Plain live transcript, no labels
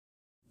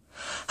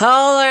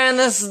Hello there, and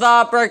this is the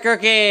Outbreaker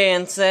Key,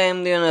 and today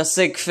I'm doing a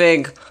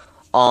Sigfig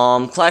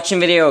collection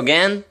video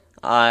again.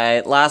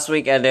 Last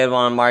week I did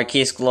one on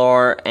Marquise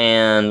Galore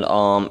and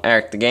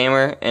Eric the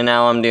Gamer, and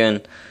now I'm doing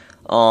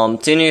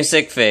two new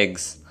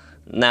Sigfigs.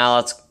 Now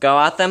let's go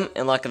at them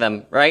and look at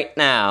them right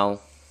now.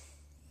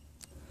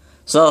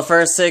 So the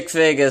first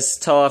Sigfig is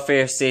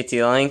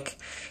ToaFierceDeityLink.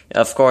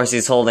 Of course,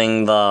 he's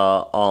holding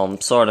the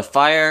Sword of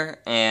Fire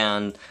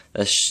and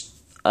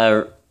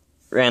the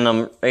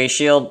random ray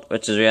shield,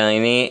 which is really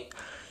neat.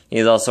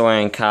 He's also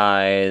wearing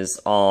Kai's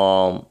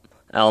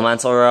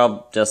elemental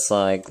robe, just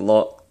like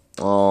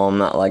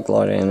not like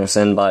Lord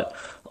Anderson, but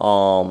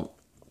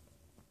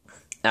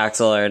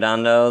Axel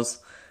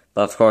Ardondo's.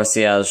 But of course,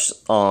 he has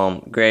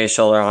gray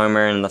shoulder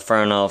armor and the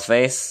Fernal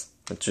face,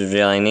 which is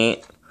really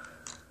neat.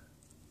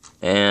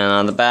 And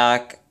on the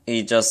back,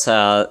 he just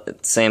has the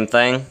same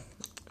thing.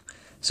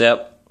 So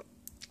yep,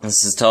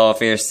 this is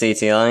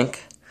ToaFierceDeityLink.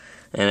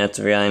 And it's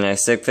a really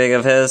nice Sigfig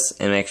of his,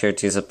 and make sure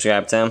to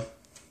subscribe to him.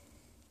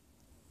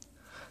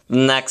 The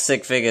next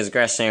Sigfig is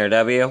Gresh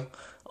W.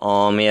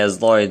 He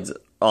has Lloyd's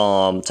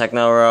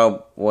techno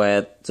robe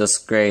with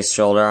just gray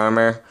shoulder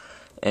armor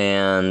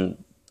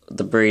and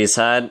the breeze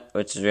head,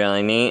 which is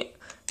really neat.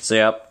 So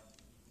yep,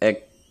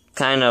 it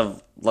kind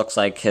of looks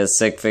like his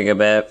Sigfig a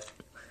bit,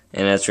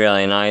 and it's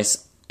really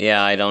nice.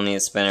 Yeah, I don't need to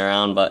spin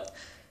around, but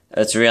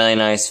it's a really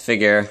nice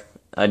figure.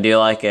 I do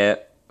like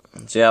it.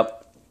 So yep.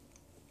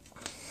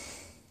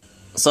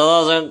 So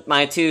those are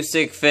my two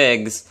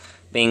Sigfigs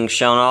being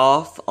shown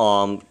off,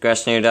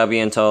 Gresh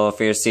W and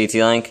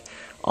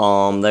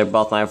ToaFierceDeityLink. They're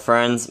both my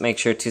friends. Make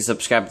sure to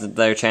subscribe to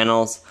their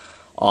channels.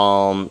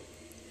 And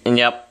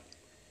yep,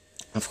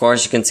 of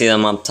course you can see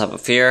them up top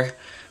of here,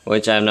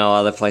 which I have no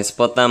other place to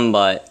put them,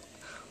 but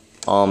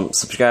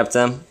subscribe to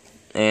them.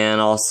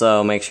 And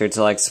also make sure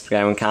to like,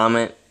 subscribe, and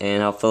comment,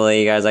 and hopefully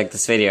you guys like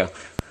this video.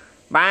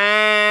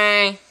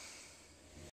 Bye!